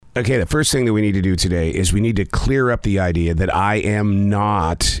Okay, the first thing that we need to do today is we need to clear up the idea that I am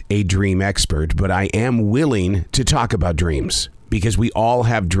not a dream expert, but I am willing to talk about dreams because we all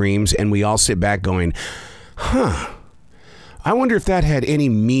have dreams and we all sit back going, I wonder if that had any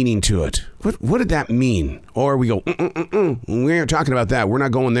meaning to it. What did that mean? Or we go, we aren't talking about that. We're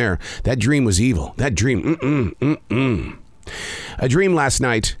not going there. That dream was evil. That dream, A dream last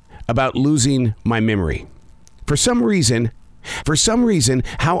night about losing my memory. For some reason,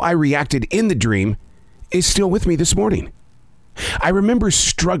 how I reacted in the dream is still with me this morning. I remember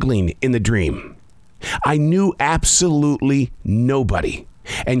struggling in the dream. I knew absolutely nobody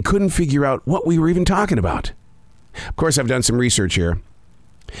and couldn't figure out what we were even talking about. Of course, I've done some research here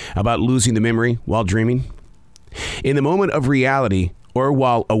about losing the memory while dreaming. In the moment of reality or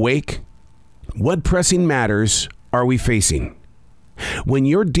while awake, what pressing matters are we facing? When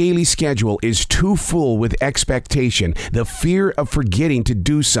your daily schedule is too full with expectation, the fear of forgetting to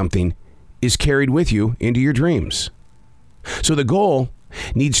do something is carried with you into your dreams. So the goal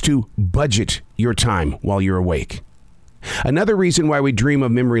needs to budget your time while you're awake. Another reason why we dream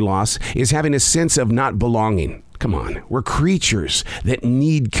of memory loss is having a sense of not belonging. Come on, we're creatures that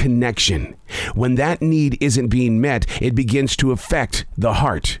need connection. When that need isn't being met, it begins to affect the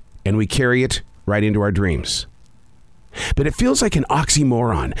heart, and we carry it right into our dreams. But it feels like an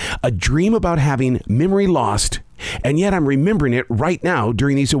oxymoron, a dream about having memory lost, and yet I'm remembering it right now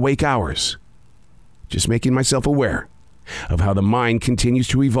during these awake hours. Just making myself aware of how the mind continues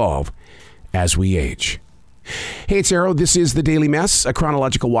to evolve as we age. Hey, it's Arrow. This is The Daily Mess, a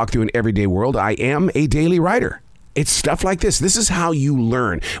chronological walk through an everyday world. I am a daily writer. It's stuff like this. This is how you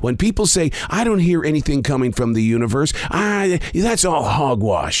learn. When people say, I don't hear anything coming from the universe, that's all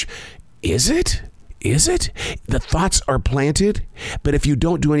hogwash. Is it? Is it? The thoughts are planted, but if you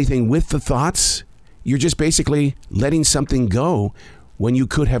don't do anything with the thoughts, you're just basically letting something go when you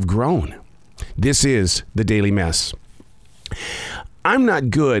could have grown. This is The Daily Mess. I'm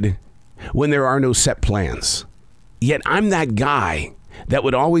not good when there are no set plans, yet I'm that guy that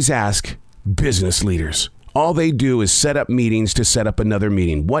would always ask business leaders. All they do is set up meetings to set up another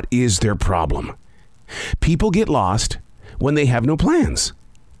meeting. What is their problem? People get lost when they have no plans.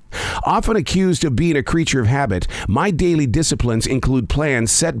 Often accused of being a creature of habit, my daily disciplines include plans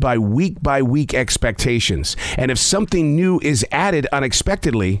set by week expectations. And if something new is added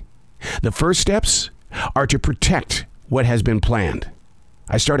unexpectedly, the first steps are to protect what has been planned.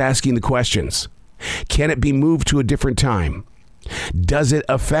 I start asking the questions. Can it be moved to a different time? Does it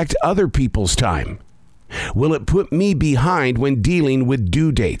affect other people's time? Will it put me behind when dealing with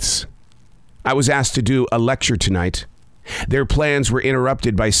due dates? I was asked to do a lecture tonight. Their plans were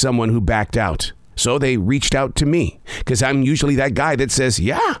interrupted by someone who backed out. So they reached out to me because I'm usually that guy that says,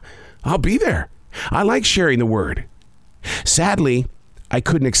 yeah, I'll be there. I like sharing the word. Sadly, I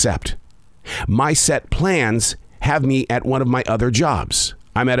couldn't accept. My set plans have me at one of my other jobs.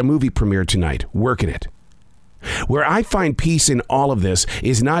 I'm at a movie premiere tonight, working it. Where I find peace in all of this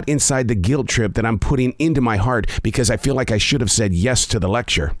is not inside the guilt trip that I'm putting into my heart because I feel like I should have said yes to the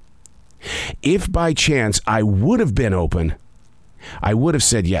lecture. If by chance I would have been open, I would have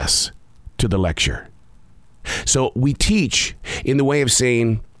said yes to the lecture. So we teach in the way of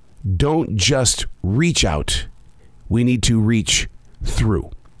saying, don't just reach out. We need to reach through.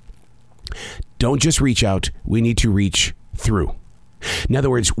 Don't just reach out. We need to reach through. In other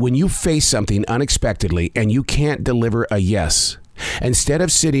words, when you face something unexpectedly and you can't deliver a yes, instead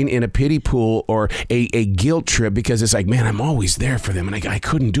of sitting in a pity pool or a guilt trip because it's like, man, I'm always there for them and I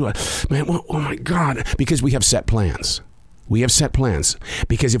couldn't do it. Man, oh my God. Because we have set plans. We have set plans.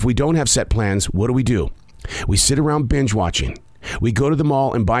 Because if we don't have set plans, what do? We sit around binge watching. We go to the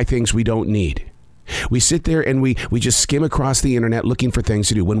mall and buy things we don't need. We sit there and we just skim across the internet looking for things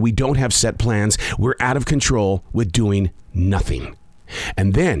to do. When we don't have set plans, we're out of control with doing nothing.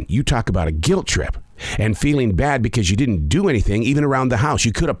 And then you talk about a guilt trip and feeling bad because you didn't do anything, even around the house.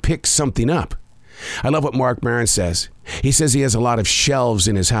 You could have picked something up. I love what Mark Maron says. He says he has a lot of shelves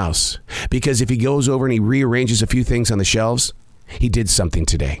in his house because if he goes over and he rearranges a few things on the shelves, he did something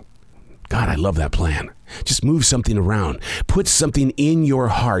today. God, I love that plan. Just move something around. Put something in your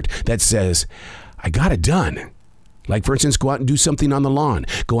heart that says, I got it done. Like, for instance, go out and do something on the lawn.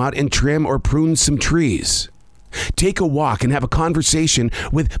 Go out and trim or prune some trees. Take a walk and have a conversation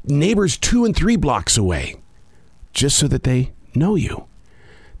with neighbors 2 and 3 blocks away, just so that they know you.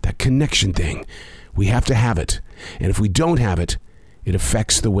 That connection thing, we have to have it. And if we don't have it, it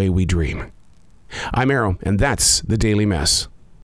affects the way we dream. I'm Arrow, and that's The Daily Mess.